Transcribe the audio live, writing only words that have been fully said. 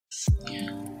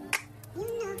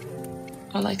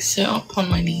I like sit up on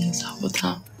my knees all the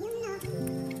time.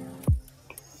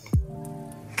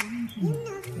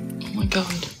 Oh my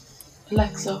god.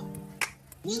 Alexa,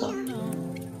 stop.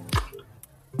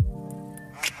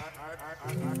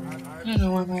 I don't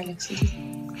know why my Alexa did.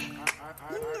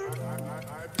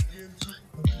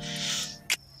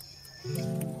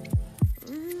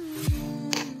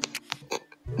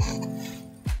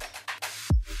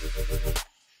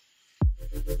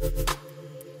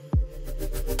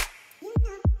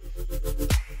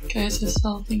 Guys, I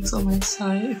sell things on my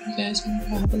site if you guys want to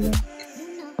have a look.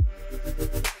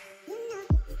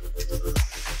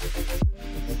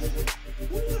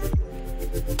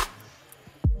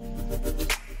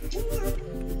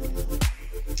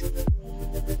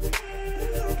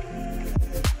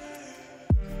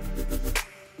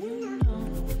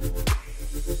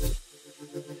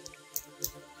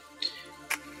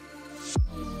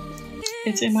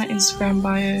 It's in my Instagram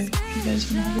bio if you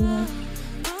guys want to have a look.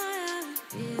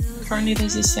 Currently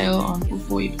there's a sale on for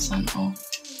 40% off,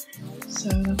 so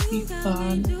that'll be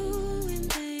fun.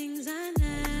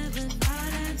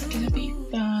 It's gonna be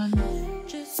fun.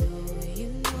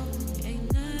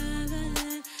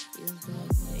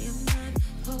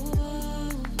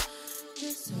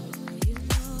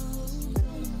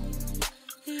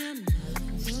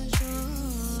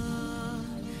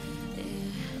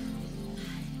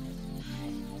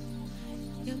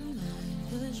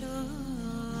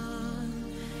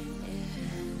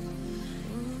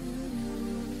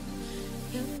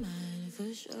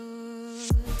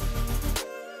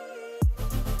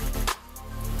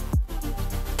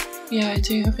 Yeah, I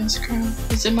do have Instagram.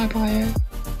 It's in my bio.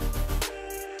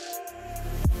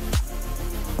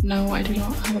 No, I do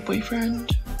not have a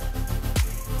boyfriend.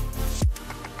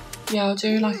 Yeah, I'll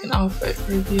do like an outfit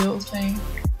reveal thing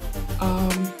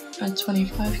at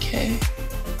 25k.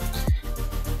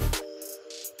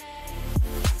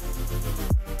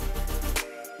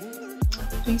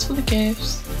 Thanks for the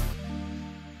gifts.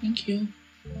 Thank you.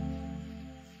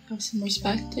 Have some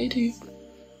respect, I do.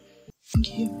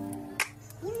 Thank you.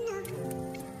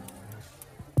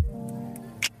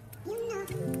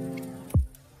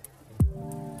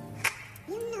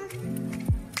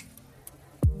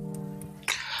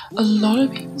 A lot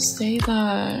of people say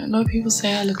that. A lot of people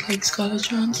say I look like Scarlett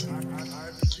Johansson.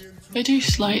 I do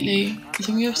slightly. I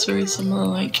think we have very similar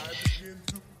like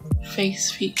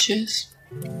face features.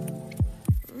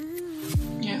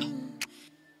 Yeah.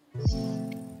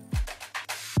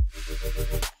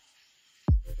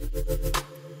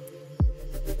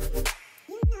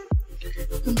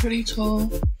 I'm pretty tall.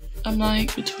 I'm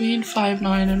like between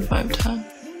 5'9" and 5'10".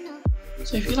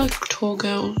 So if you like tall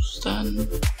girls, then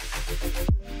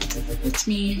it's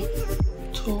me,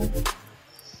 tall.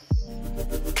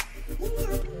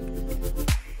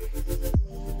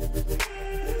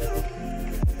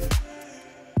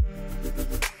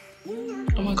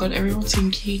 Oh my god, everyone's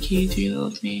saying Kiki, do you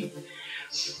love me?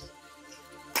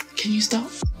 Can you stop?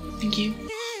 Thank you.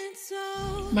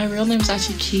 My real name's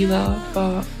actually Keela,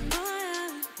 but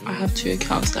I have 2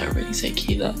 accounts that already say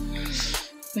Keela.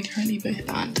 They're currently both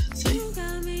banned, so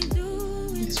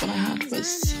the next one I had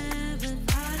was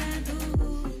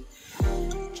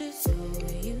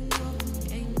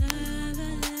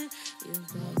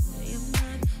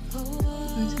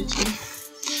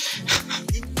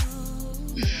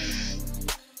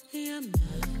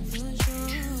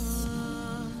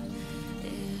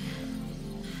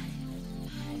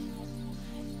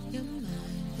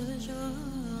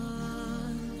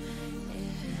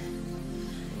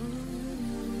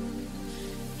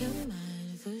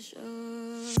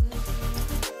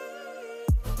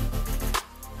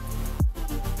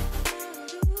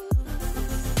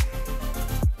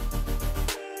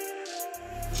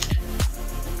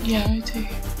yeah, I do.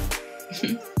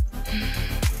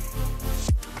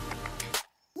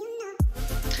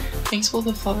 Thanks for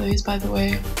the follows, by the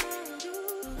way.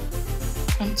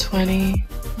 I'm 20.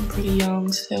 I'm pretty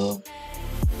young still.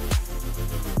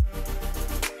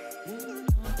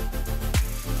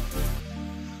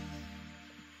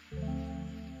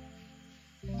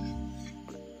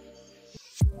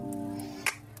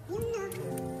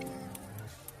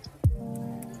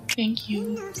 Thank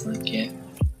you for the gift.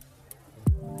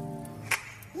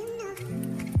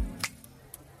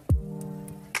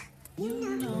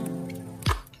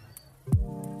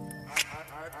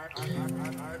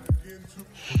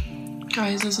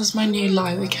 Guys, this is my new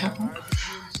live account.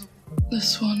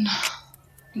 This one,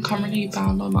 I'm currently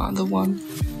bound on my other one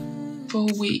for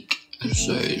a week,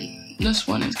 so this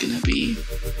one is gonna be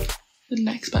the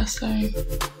next best thing.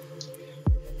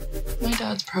 My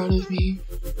dad's proud of me.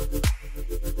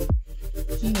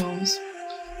 He knows.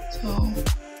 So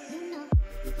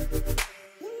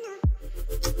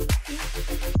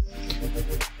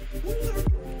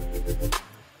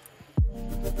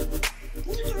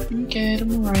I'm good,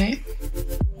 I'm alright.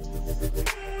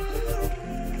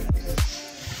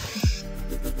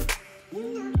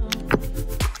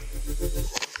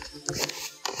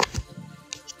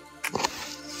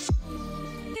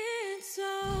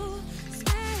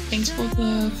 Thanks for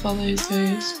the follows,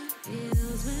 guys.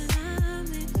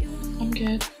 I'm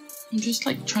good. I'm just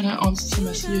like trying to answer some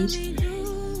messages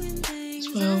as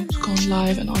well. Just go on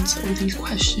live and answer all these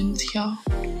questions here.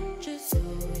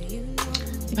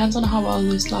 Depends on how well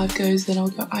this live goes, then I'll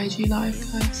go IG live,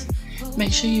 guys.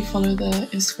 Make sure you follow the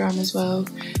Instagram as well,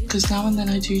 because now and then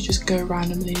I do just go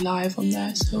randomly live on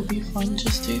there, so it'll be fun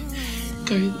just to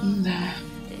go in there.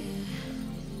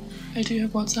 I do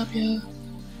have WhatsApp here.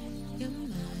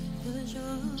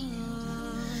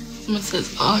 Someone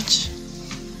says Arch.